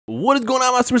What is going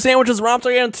on, my Super Sandwiches?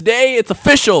 Rhymestyle here, and today it's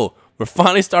official. We're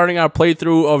finally starting our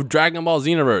playthrough of Dragon Ball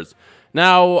Xenoverse.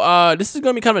 Now, this is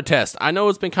going to be kind of a test. I know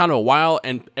it's been kind of a while,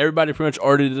 and everybody pretty much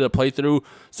already did a playthrough.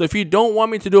 So if you don't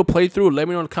want me to do a playthrough, let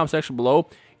me know in the comment section below.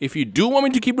 If you do want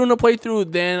me to keep doing a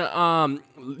playthrough, then,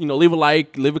 you know, leave a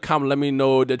like, leave a comment, let me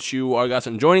know that you are guys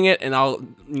enjoying it, and I'll,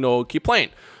 you know, keep playing.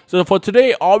 So for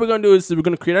today, all we're going to do is we're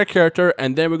going to create our character,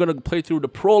 and then we're going to play through the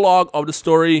prologue of the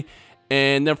story.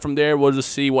 And then from there, we'll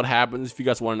just see what happens if you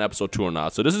guys want an episode 2 or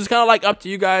not. So this is kind of like up to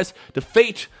you guys. The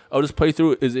fate of this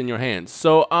playthrough is in your hands.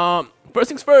 So first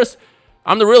things first,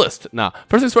 I'm the realist. Now,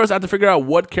 first things first, I have to figure out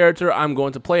what character I'm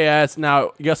going to play as.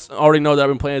 Now, you guys already know that I've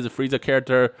been playing as a Frieza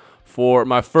character for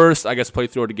my first, I guess,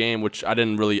 playthrough of the game, which I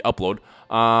didn't really upload.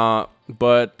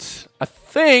 But I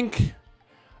think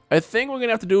we're going to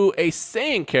have to do a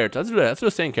Saiyan character. Let's do that. Let's do a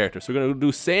Saiyan character. So we're going to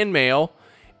do Saiyan male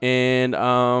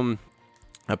and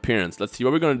appearance. Let's see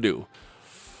what we're gonna do.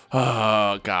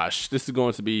 Oh gosh, this is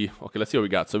going to be okay. Let's see what we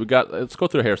got. So let's go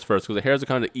through the hairs first, because the hairs are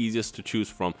kind of the easiest to choose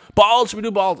from. Bald, should we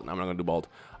do bald? No, I'm not gonna do bald.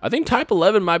 I think type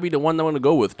 11 might be the one that I'm gonna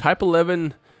go with. Type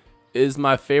 11 is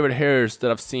my favorite hairs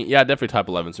that I've seen. Yeah, definitely type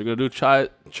 11. So we're gonna do we're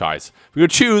gonna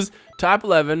choose type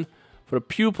 11 for the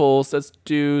pupils. Let's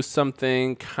do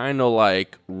something kind of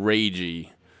like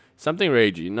ragey. Something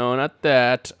ragey. No, not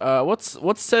that.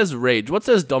 What says rage? What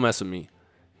says don't mess with me?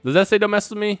 Does that say don't mess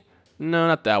with me? No,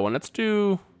 not that one. Let's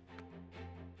do...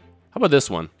 How about this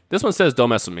one? This one says don't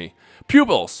mess with me.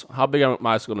 Pupils. How big are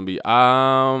my eyes going to be? We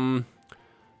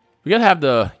got to have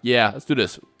the... Yeah, let's do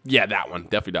this. Yeah, that one.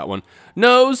 Definitely that one.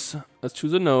 Nose. Let's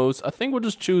choose a nose. I think we'll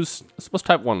just choose... What's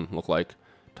type 1 look like?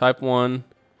 Type 1.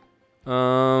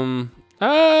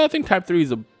 I think type 3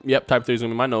 is a... Yep, type 3 is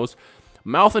going to be my nose.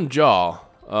 Mouth and jaw.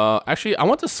 Actually, I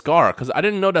want the scar, because I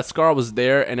didn't know that scar was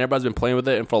there, and everybody's been playing with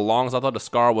it, and for long, so I thought the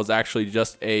scar was actually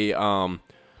just a,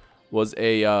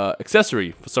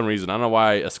 accessory for some reason. I don't know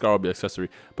why a scar would be an accessory,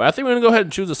 but I think we're gonna go ahead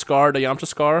and choose a scar, the Yamcha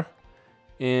scar,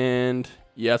 and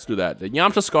yeah, let's do that. The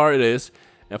Yamcha scar it is,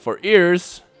 and for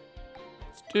ears,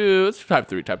 let's do type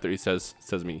 3. Type 3 says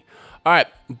me. All right,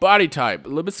 body type, a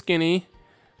little bit skinny.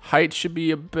 Height should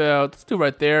be about, let's do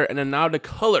right there, and then now the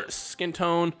colors, skin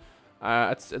tone.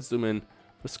 Let's zoom in.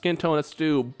 For skin tone, let's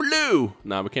do blue.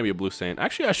 Nah, we can't be a blue Saiyan.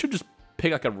 Actually, I should just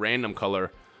pick like a random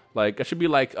color. Like, I should be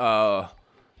like, I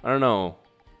don't know.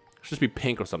 It should just be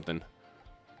pink or something.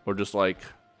 Or just like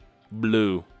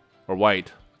blue or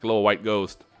white. Like a little white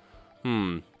ghost.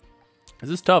 This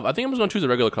is tough. I think I'm just gonna choose a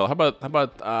regular color. How about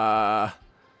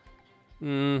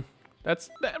that's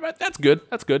good.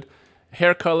 That's good.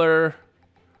 Hair color.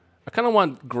 I kind of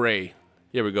want gray.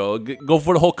 Here we go. Go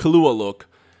for the whole Kahlua look.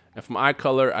 And from eye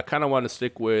color, I kind of want to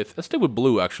stick with... Let's stick with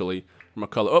blue, actually. For my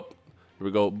color. Oh, here we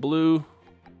go. Blue.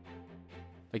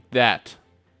 Like that.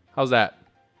 How's that?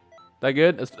 That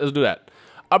good? Let's do that.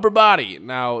 Upper body.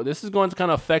 Now, this is going to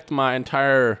kind of affect my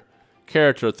entire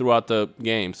character throughout the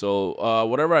game. So,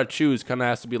 whatever I choose kind of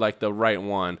has to be, like, the right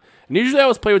one. And usually I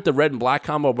always play with the red and black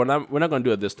combo, but we're not going to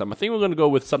do it this time. I think we're going to go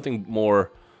with something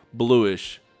more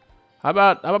bluish. How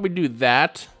about we do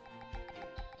that?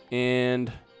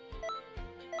 And...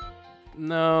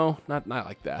 No, not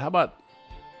like that. How about...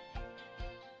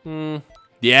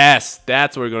 Yes,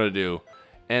 that's what we're going to do.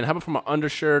 And how about for my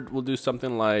undershirt, we'll do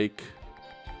something like...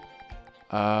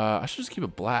 I should just keep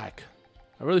it black.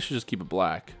 I really should just keep it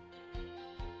black.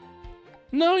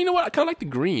 No, you know what? I kind of like the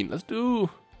green. Let's do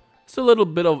a little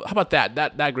bit of... How about that?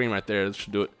 That green right there. Let's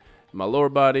should do it. My lower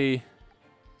body.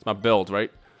 It's my belt,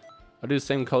 right? I'll do the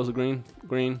same colors of green.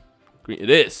 Green. It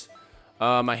is.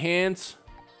 My hands...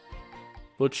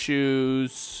 We'll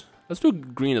choose, let's do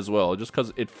green as well, just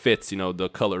because it fits, you know, the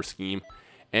color scheme.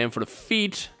 And for the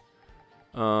feet,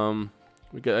 we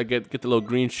gotta get the little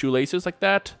green shoelaces like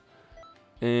that.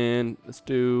 And let's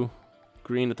do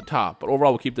green at the top. But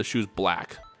overall, we'll keep the shoes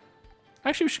black.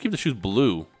 Actually, we should keep the shoes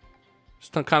blue.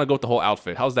 Just to kind of go with the whole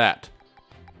outfit. How's that?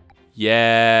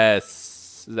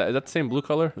 Yes. Is that the same blue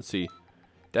color? Let's see.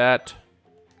 That.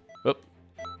 Oh.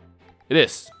 It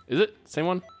is. Is it? Same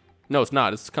one? No, it's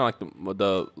not. It's kind of like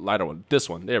the lighter one. This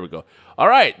one. There we go. All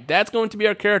right. That's going to be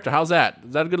our character. How's that?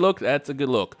 Is that a good look? That's a good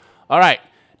look. All right.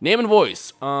 Name and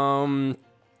voice. For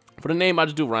the name, I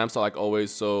just do Rhymestyle like always.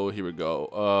 So here we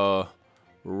go.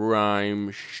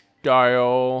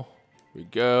 Rhymestyle. Here we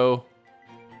go.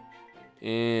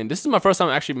 And this is my first time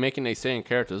actually making a Saiyan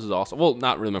character. This is awesome. Well,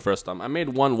 not really my first time. I made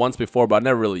one once before, but I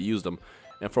never really used them.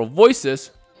 And for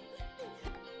voices...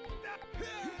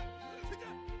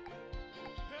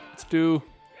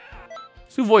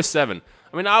 Let's do voice 7.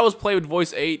 I mean, I always play with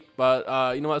voice 8,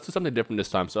 but you know what? Let's do something different this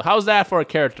time. So how's that for a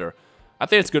character? I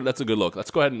think it's good. That's a good look.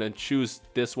 Let's go ahead and then choose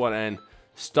this one and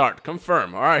Start.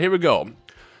 Confirm. All right, here we go.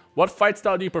 What fight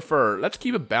style do you prefer? Let's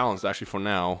keep it balanced, actually, for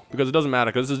now. Because it doesn't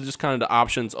matter, because this is just kind of the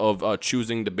options of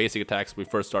choosing the basic attacks when we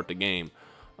first start the game.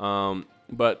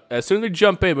 But as soon as we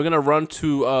jump in, we're going to run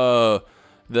to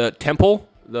the temple,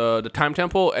 the time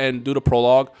temple, and do the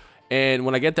prologue. And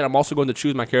when I get there, I'm also going to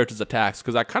choose my character's attacks,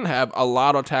 because I kind of have a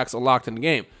lot of attacks unlocked in the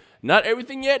game. Not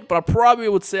everything yet, but I probably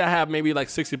would say I have maybe like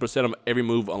 60% of every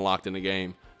move unlocked in the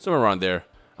game. Somewhere around there.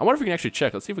 I wonder if we can actually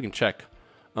check. Let's see if we can check.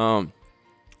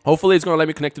 Hopefully it's going to let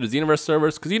me connect to the Xenoverse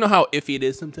servers, because you know how iffy it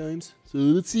is sometimes. So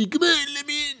let's see. Come on, let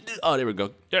me in. Oh, there we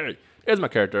go. There's my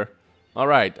character. All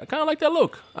right. I kind of like that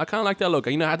look.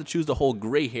 You know, I had to choose the whole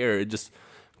gray hair. It just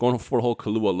going for the whole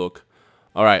Kahlua look.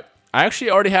 All right. I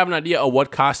actually already have an idea of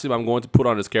what costume I'm going to put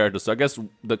on this character. So I guess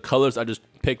the colors I just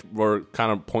picked were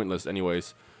kind of pointless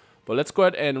anyways. But let's go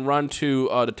ahead and run to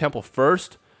the temple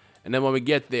first. And then when we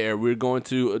get there, we're going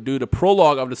to do the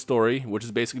prologue of the story, which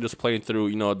is basically just playing through,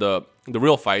 you know, the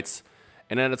real fights.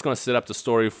 And then it's going to set up the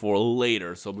story for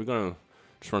later. So we're going to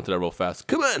just run through that real fast.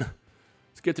 Come on.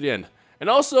 Let's get to the end. And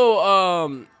also,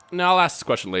 now I'll ask this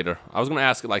question later. I was going to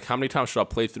ask, like, how many times should I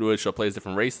play through it? Should I play as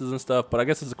different races and stuff? But I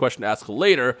guess it's a question to ask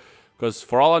later. Because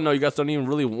for all I know, you guys don't even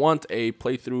really want a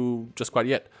playthrough just quite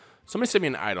yet. Somebody sent me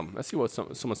an item. Let's see what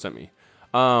someone sent me.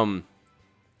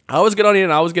 I always get on here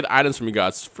and I always get items from you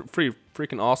guys.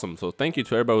 Freaking awesome. So thank you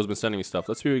to everybody who's been sending me stuff.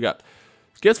 Let's see what we got.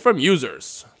 Gifts from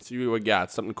users. Let's see what we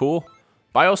got. Something cool.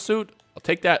 Biosuit. I'll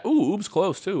take that. Ooh, Oops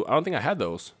Clothes too. I don't think I had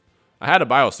those. I had a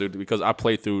biosuit because I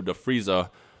played through the Frieza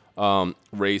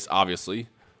race, obviously.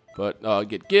 But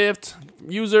get gift.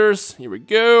 Users. Here we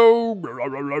go. Blah,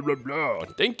 blah, blah, blah.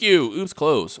 Thank you. Oops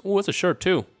Clothes. Oh, it's a shirt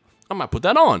too. I might put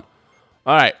that on.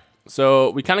 All right.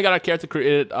 So we kind of got our character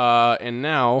created. And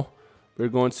now we're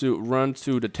going to run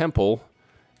to the temple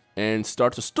and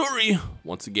start the story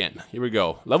once again. Here we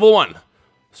go. Level 1.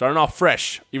 Starting off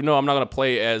fresh. Even though I'm not going to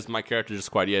play as my character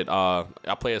just quite yet. I'll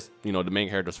play as, you know, the main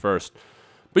characters first.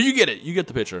 But you get it. You get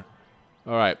the picture.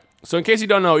 All right. So in case you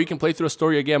don't know, you can play through a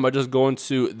story again by just going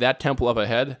to that temple up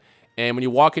ahead. And when you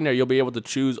walk in there, you'll be able to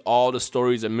choose all the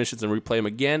stories and missions and replay them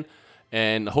again.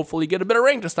 And hopefully get a better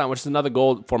rank this time, which is another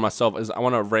goal for myself. Is I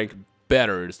want to rank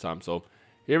better this time. So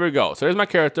here we go. So here's my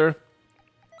character.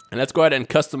 And let's go ahead and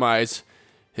customize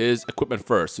his equipment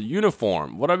first. So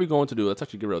uniform. What are we going to do? Let's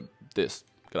actually get rid of this.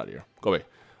 Get out of here. Go away.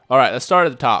 All right, let's start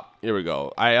at the top. Here we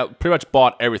go. I pretty much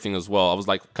bought everything as well. I was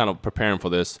like kind of preparing for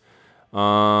this.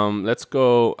 Let's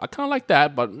go. I kind of like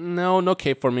that, but no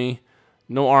cape for me.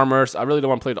 No armors. I really don't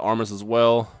want to play the armors as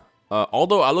well.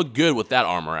 Although I look good with that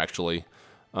armor, actually.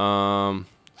 Android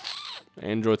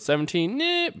 17.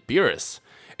 Beerus.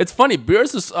 It's funny,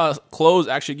 Beerus' clothes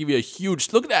actually give you a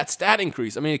huge... Look at that stat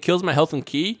increase. I mean, it kills my health and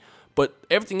ki, but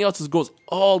everything else just goes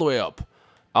all the way up.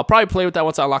 I'll probably play with that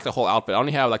once I unlock the whole outfit. I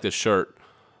only have, like, this shirt.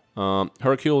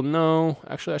 Hercule, no.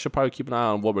 Actually, I should probably keep an eye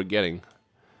on what we're getting.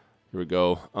 Here we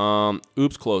go.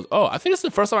 Oops Clothes. Oh, I think this is the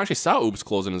first time I actually saw Oops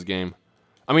Clothes in this game.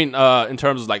 I mean, in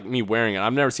terms of, like, me wearing it.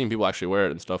 I've never seen people actually wear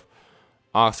it and stuff.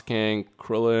 Ox King,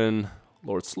 Krillin,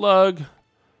 Lord Slug.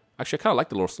 Actually, I kind of like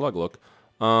the Lord Slug look.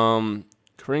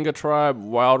 Kringa Tribe,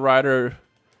 Wild Rider.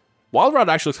 Wild Rider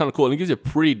actually looks kind of cool. And it gives you a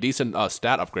pretty decent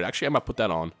stat upgrade. Actually, I might put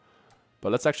that on.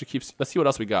 But let's actually let's see what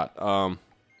else we got.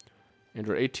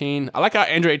 Android 18. I like how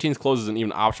Android 18's clothes isn't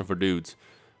even an option for dudes.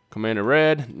 Commander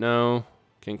Red, no.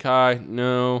 King Kai,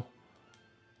 no.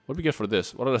 What do we get for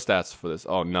this? What are the stats for this?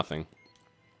 Oh, nothing.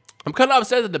 I'm kind of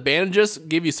upset that the bandages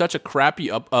give you such a crappy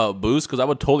boost, because I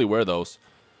would totally wear those.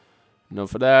 No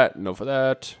for that. No for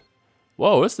that.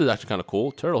 Whoa, this is actually kind of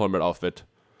cool. Turtle helmet outfit.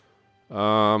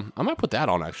 I might put that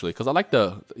on, actually, because I like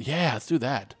the... Yeah, let's do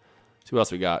that. See what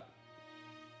else we got.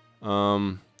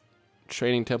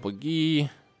 Training Temple Gi.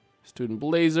 Student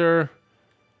Blazer.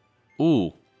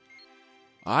 Ooh.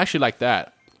 I actually like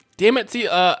that. Damn it, see,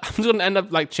 I'm just going to end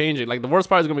up, like, changing. Like, the worst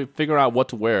part is going to be figuring out what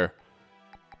to wear.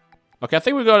 Okay, I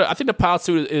think the pilot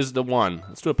suit is the one.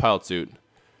 Let's do a pilot suit.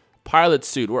 Pilot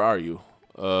suit, where are you?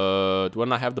 Do I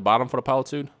not have the bottom for the pilot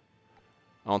suit?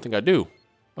 I don't think I do.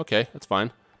 Okay, that's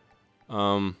fine.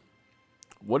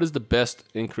 What is the best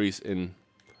increase in...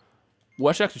 Well,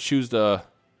 I should actually choose the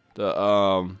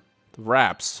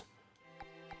wraps.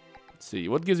 Let's see,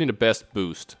 what gives me the best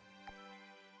boost?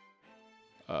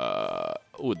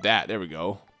 Oh, that, there we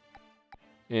go.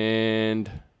 And...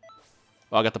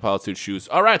 Oh, I got the pilot suit shoes.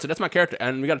 All right, so that's my character.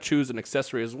 And we got to choose an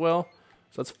accessory as well.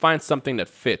 So let's find something that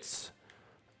fits.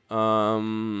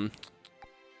 No,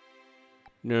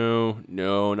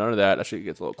 none of that. Actually, it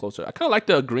gets a little closer. I kind of like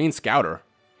the green scouter.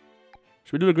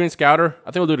 Should we do the green scouter?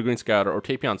 I think we'll do the green scouter or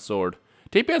Tapion sword.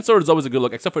 Tapion sword is always a good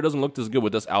look, except for it doesn't look as good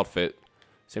with this outfit.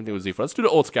 Same thing with Z4. Let's do the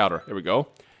old scouter. There we go.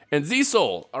 And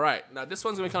Z-Soul. All right, now this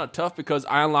one's gonna be kind of tough because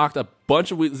I unlocked a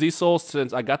bunch of Z-Souls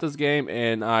since I got this game,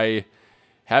 and I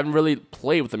haven't really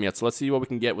played with them yet. So let's see what we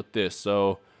can get with this.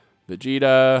 So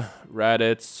Vegeta,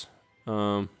 Raditz,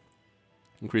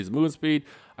 increase movement speed.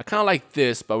 I kind of like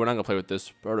this, but we're not gonna play with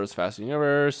this. Brothers Fast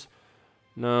Universe.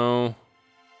 No.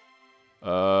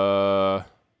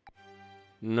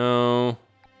 No.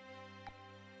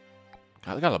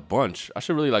 God, I got a bunch. I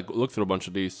should really like look through a bunch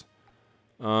of these.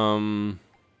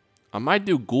 I might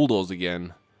do Guldos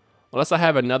again. Unless I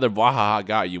have another Wahaha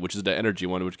Got You, which is the energy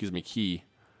one, which gives me Ki.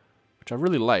 Which I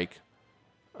really like.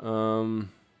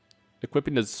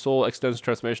 Equipping the soul extends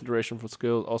transformation duration for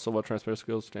skills. Also, while transfer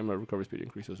skills, stamina recovery speed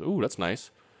increases. Ooh, that's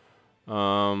nice.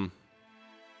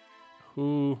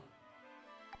 Who?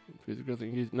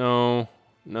 No.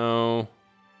 No.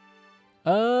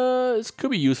 This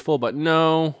could be useful, but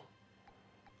no.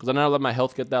 Because I never let my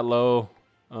health get that low.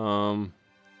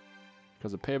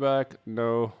 Because of payback,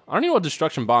 no. I don't even know what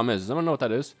Destruction Bomb is. Does anyone know what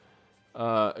that is?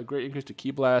 A great increase to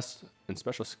Ki Blast and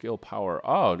special skill power.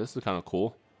 Oh, this is kind of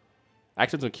cool.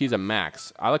 Actions and keys at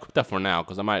max. I'll equip that for now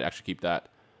because I might actually keep that.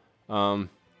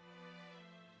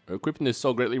 Equipping this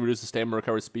soul greatly reduces stamina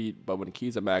recovery speed, but when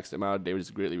keys are max, the amount of damage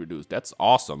is greatly reduced. That's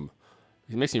awesome.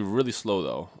 It makes me really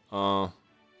slow though.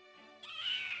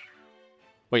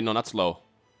 Wait, no, not slow.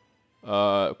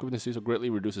 Equipping this soul greatly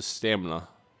reduces stamina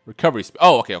recovery speed.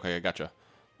 Oh, okay, I gotcha.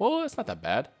 Well, it's not that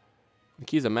bad. When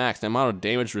keys are max, the amount of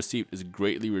damage received is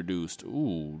greatly reduced.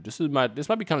 Ooh, this might be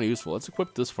kind of useful. Let's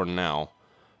equip this for now.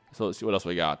 So let's see what else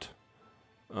we got.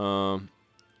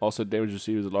 Also, damage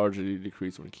received is largely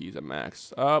decreased when keys are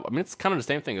max. I mean, it's kind of the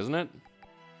same thing, isn't it?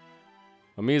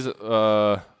 I mean, it's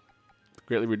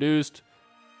greatly reduced.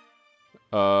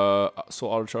 So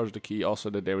auto charge the key. Also,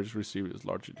 the damage received is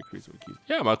largely decreased when keys.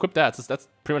 Yeah, I'm gonna equip that. That's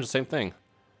pretty much the same thing.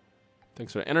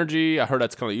 Thanks for energy. I heard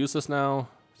that's kind of useless now,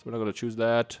 so we're not gonna choose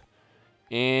that.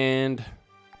 And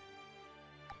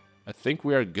I think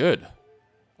we are good.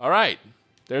 All right,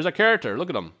 there's our character. Look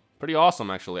at him. Pretty awesome,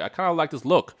 actually. I kind of like this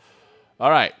look. All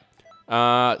right.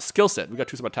 Skill set. We got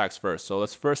to choose some attacks first. So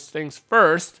let's first things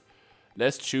first.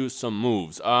 Let's choose some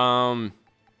moves.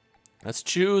 Let's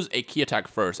choose a key attack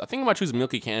first. I think I might choose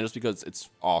Milky Cannon just because it's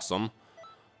awesome.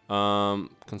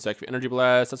 Consecutive Energy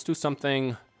Blast. Let's do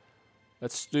something.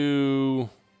 Let's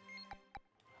do...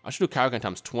 I should do Kaioken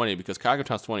times 20 because Kaioken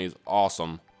times 20 is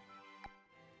awesome.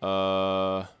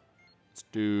 Let's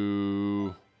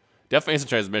do... Definitely instant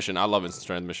transmission. I love instant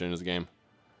transmission in this game.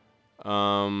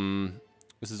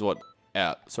 This is what?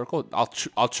 Circle?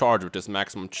 I'll charge with this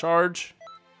maximum charge.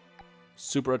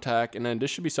 Super attack. And then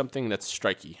this should be something that's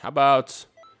strikey. How about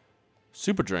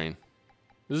Super Drain?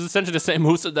 This is essentially the same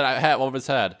moveset that I have over his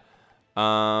head.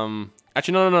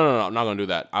 Actually, no. I'm not going to do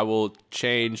that. I will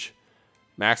change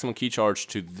maximum key charge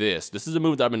to this. This is a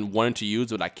move that I've been wanting to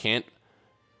use, but I can't.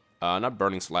 Not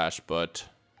Burning Slash, but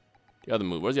the other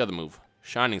move. Where's the other move?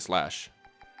 Shining Slash.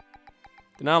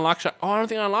 Did I unlock Oh, I don't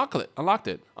think I unlocked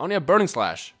it. I only have Burning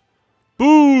Slash.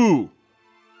 Boo!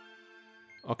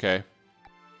 Okay.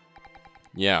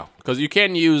 Yeah, because you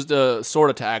can't use the sword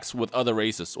attacks with other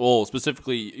races. Well,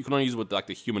 specifically, you can only use it with like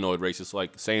the humanoid races,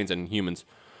 like Saiyans and humans.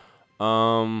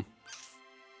 Godbreaker.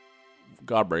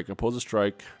 Oppose a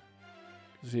strike.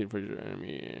 See it for your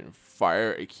enemy and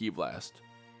fire a Ki Blast.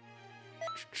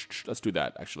 Let's do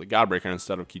that, actually. Godbreaker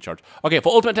instead of Key Charge. Okay,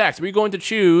 for ultimate attacks, we're going to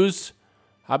choose...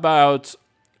 How about...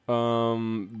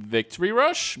 Victory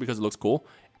Rush, because it looks cool.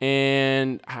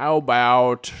 And how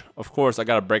about... Of course, I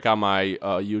gotta break out my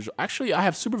usual... Actually, I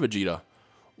have Super Vegeta.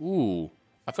 Ooh.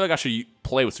 I feel like I should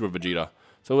play with Super Vegeta.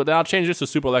 So then I'll change this to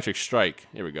Super Electric Strike.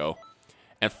 Here we go.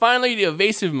 And finally, the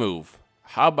evasive move.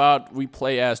 How about we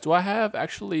play as... Do I have...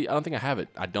 Actually, I don't think I have it.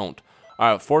 I don't.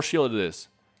 Alright, Force Shield it is.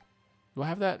 Do I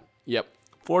have that? Yep.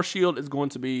 Force Shield is going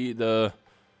to be the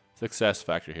success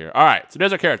factor here. Alright, so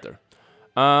there's our character.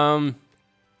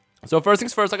 So first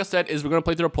things first, like I said, is we're going to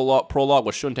play through a prologue,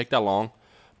 which shouldn't take that long.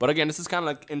 But again, this is kind of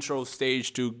like intro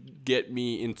stage to get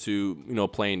me into, you know,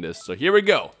 playing this. So here we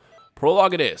go.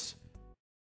 Prologue it is.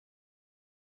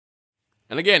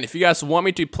 And again, if you guys want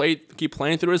me to keep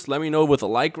playing through this, let me know with a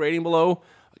like rating below,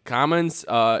 comments.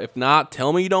 If not,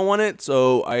 tell me you don't want it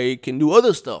so I can do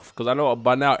other stuff. Because I know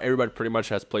by now everybody pretty much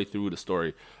has played through the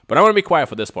story. But I want to be quiet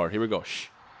for this part. Here we go. Shh.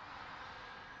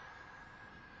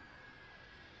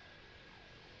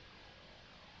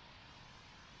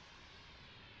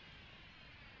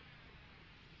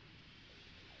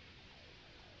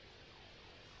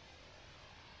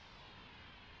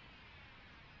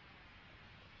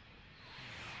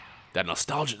 That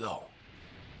nostalgia, though.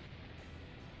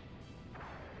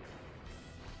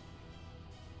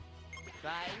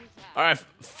 All right,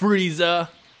 Frieza.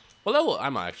 What level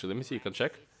am I actually? Let me see. You can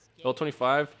check. Level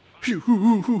 25.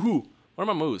 What are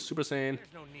my moves? Super Saiyan.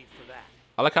 There's no need for that.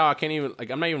 I like how I can't even, like,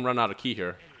 I'm not even running out of ki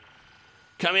here.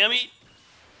 Kamiyami!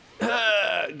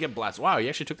 Get blasted. Wow, you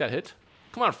actually took that hit?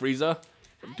 Come on, Frieza.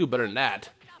 Do better than that.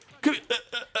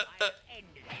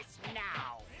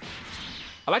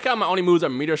 I like how my only moves are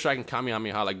Meteor Strike and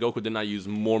Kamehameha. Like, Goku did not use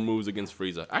more moves against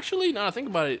Frieza. Actually, now that I think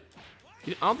about it,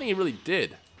 I don't think he really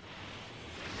did.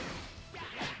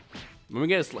 When we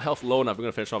get his health low enough, we're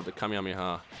going to finish off the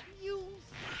Kamehameha.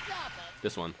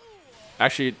 This one.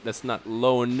 Actually, that's not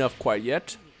low enough quite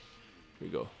yet. Here we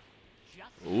go.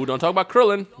 Ooh, don't talk about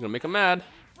Krillin. You're going to make him mad.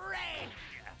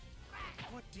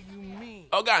 What do you mean?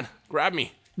 Oh, God. Grab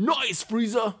me. Nice,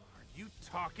 Frieza. Are you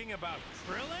talking about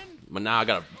Krillin? But now I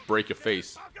got to break your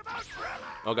face. Talk about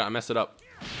Krillin. Oh, God. I messed it up.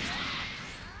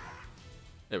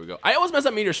 There we go. I always mess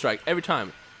up Meteor Strike every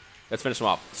time. Let's finish him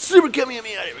off. Super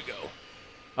Kamehameha. There we go.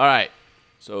 All right.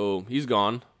 So he's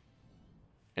gone.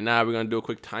 And now we're going to do a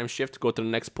quick time shift to go to the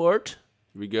next part.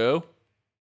 Here we go.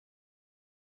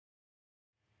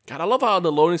 God, I love how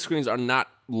the loading screens are not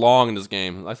long in this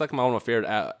game. That's like one of my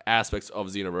favorite aspects of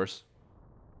Xenoverse.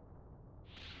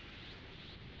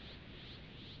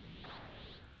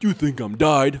 You think I'm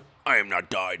died? I am not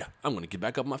died. I'm going to get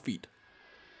back up my feet.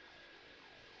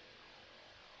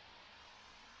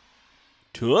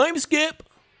 Time skip.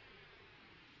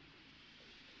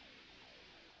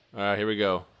 Alright, here we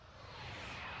go.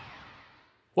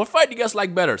 What fight do you guys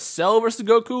like better? Cell versus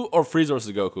Goku or Frieza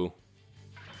versus Goku?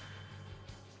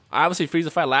 Obviously, Frieza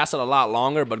fight lasted a lot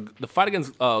longer, but the fight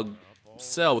against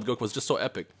Cell with Goku was just so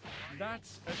epic.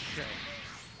 That's a shame.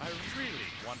 I really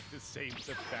wanted to save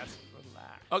the best for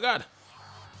last. Oh, God.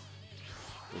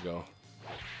 Here we go.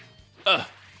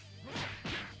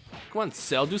 Come on,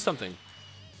 Cell, do something.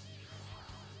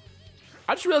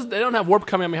 I just realized they don't have Warp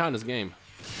Kamehameha in this game.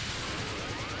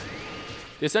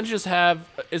 They essentially just have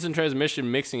instant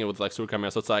transmission mixing it with like Super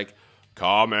Kamehameha. So it's like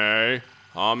Kame,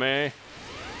 Hame.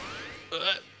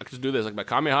 I can just do this like my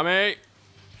Kamehameha.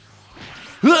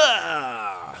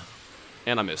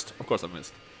 And I missed. Of course I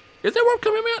missed. Is there Warp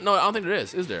Kamehameha? No, I don't think there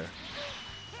is. Is there?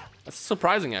 That's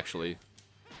surprising, actually.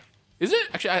 Is it?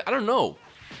 Actually, I don't know.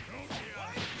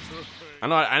 I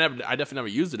know I definitely never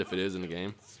used it if it is in the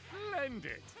game.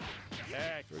 Splendid.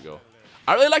 Here we go.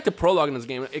 I really like the prologue in this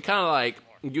game. It kind of like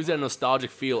gives it a nostalgic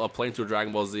feel of playing through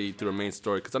Dragon Ball Z through the main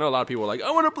story. Because I know a lot of people are like,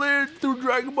 I want to play it through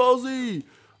Dragon Ball Z.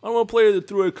 I don't want to play it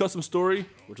through a custom story,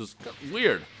 which is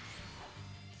weird.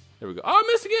 There we go. Oh, I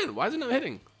missed again. Why isn't it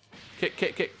hitting? Kick,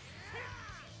 kick, kick.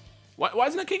 Why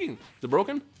isn't it kicking? Is it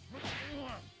broken?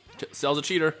 Cell's a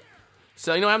cheater.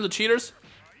 Cell, you know what happens to cheaters?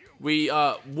 We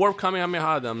warp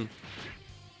Kamehameha them.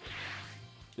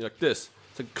 Like this.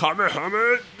 It's like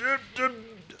Kamehameha.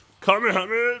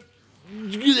 Kamehameha.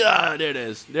 Yeah, there it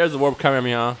is. There's the warp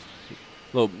Kamehameha.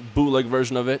 Little bootleg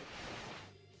version of it.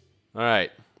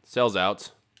 Alright. Cell's out.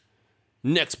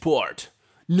 Next part.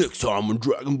 Next time on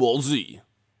Dragon Ball Z.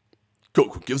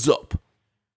 Goku gives up.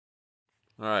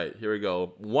 Alright, here we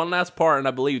go. One last part, and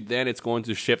I believe then it's going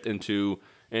to shift into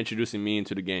introducing me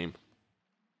into the game.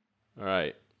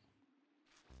 Alright.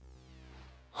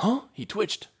 Huh? He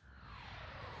twitched.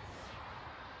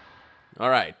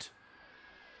 Alright.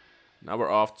 Now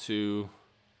we're off to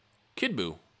Kid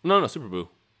Buu. No, Super Buu.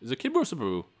 Is it Kid Buu or Super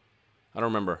Buu? I don't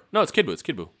remember. No, it's Kid Buu. It's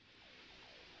Kid Buu.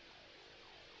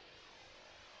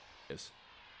 Yes.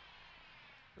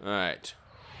 Alright.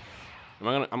 Am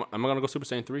I gonna go Super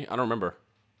Saiyan 3? I don't remember.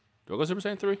 Do I go Super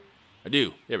Saiyan 3? I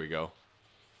do. There we go.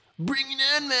 Bring it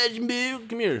on, Majin Buu.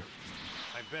 Come here.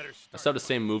 I still have the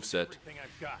same moveset.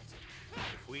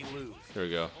 If we lose, there we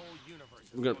go.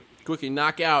 I'm gonna quickly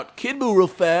knock out Kid Buu real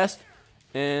fast.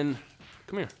 And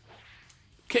come here.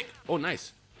 Kick. Oh,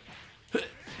 nice.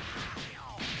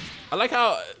 I like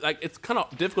how it's kind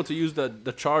of difficult to use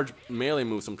the charge melee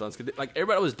move sometimes. Cause like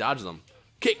everybody always dodges them.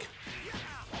 Kick.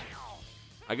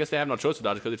 I guess they have no choice to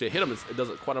dodge because if they hit them, it does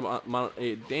quite an amount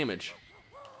of damage.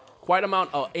 Quite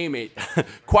amount of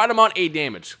quite amount of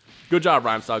damage. Good job,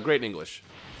 Rhymestyle. Great English.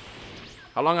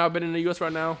 How long have I been in the U.S.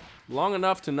 right now? Long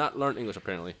enough to not learn English,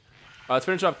 apparently. Let's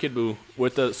finish off Kid Buu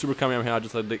with the Super Kamehameha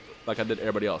just like I did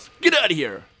everybody else. Get out of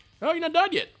here! Oh, you're not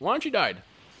died yet. Why aren't you died?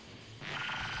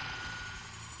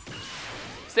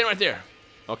 Stay right there.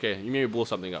 Okay, you maybe blow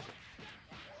something up.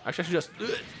 Actually, I should just...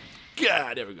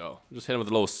 God, there we go. Just hit him with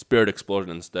a little spirit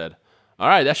explosion instead.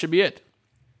 Alright, that should be it.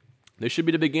 This should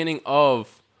be the beginning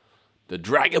of the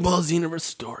Dragon Ball Xenoverse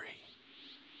story.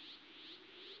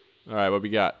 Alright, what we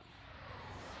got?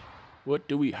 What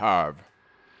do we have?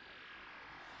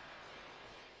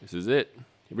 This is it.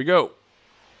 Here we go.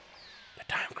 The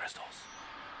time crystals.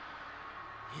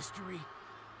 history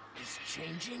is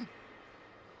changing?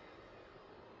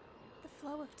 The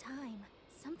flow of time.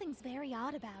 Something's very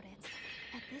odd about it.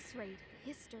 At this rate,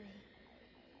 history.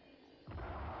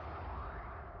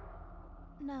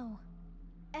 No.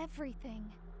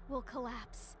 Everything will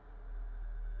collapse.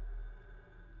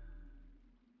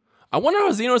 I wonder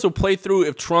how Xenoverse will play through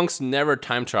if Trunks never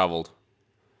time traveled.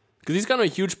 Because he's kind of a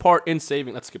huge part in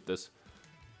saving. Let's skip this.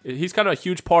 He's kind of a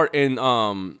huge part in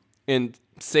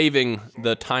saving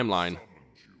the timeline.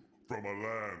 From a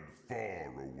land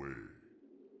far away.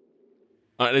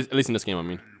 At least in this game, I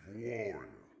mean. Warrior,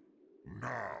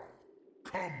 now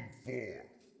come forth.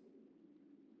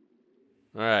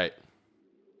 All right.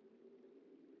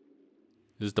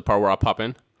 This is the part where I pop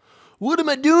in. What am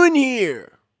I doing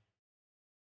here?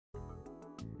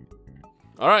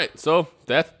 All right, so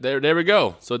there we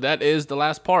go. So that is the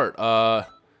last part. The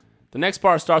next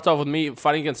part starts off with me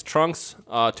fighting against Trunks,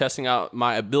 testing out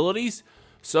my abilities.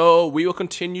 So we will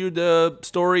continue the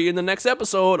story in the next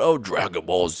episode of Dragon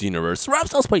Ball Xenoverse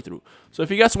Rhymestyle playthrough. So if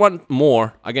you guys want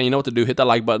more, again, you know what to do. Hit that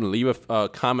like button, leave a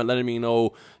comment letting me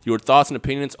know your thoughts and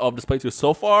opinions of this playthrough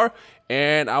so far,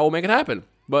 and I will make it happen.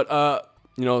 But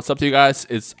you know, it's up to you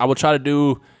guys. I will try to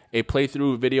do a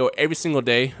playthrough video every single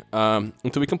day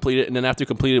until we complete it, and then after we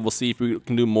complete it, we'll see if we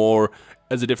can do more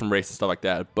as a different race and stuff like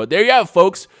that. But there you have it,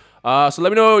 folks. So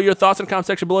let me know your thoughts in the comment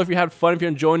section below if you had fun, if you're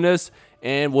enjoying this,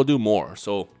 and we'll do more.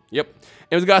 So, yep.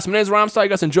 Anyways, guys, my name is Rhymestyle. You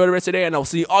guys enjoy the rest of the day, and I'll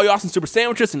see all you awesome super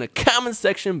sandwiches in the comment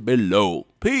section below.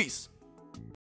 Peace.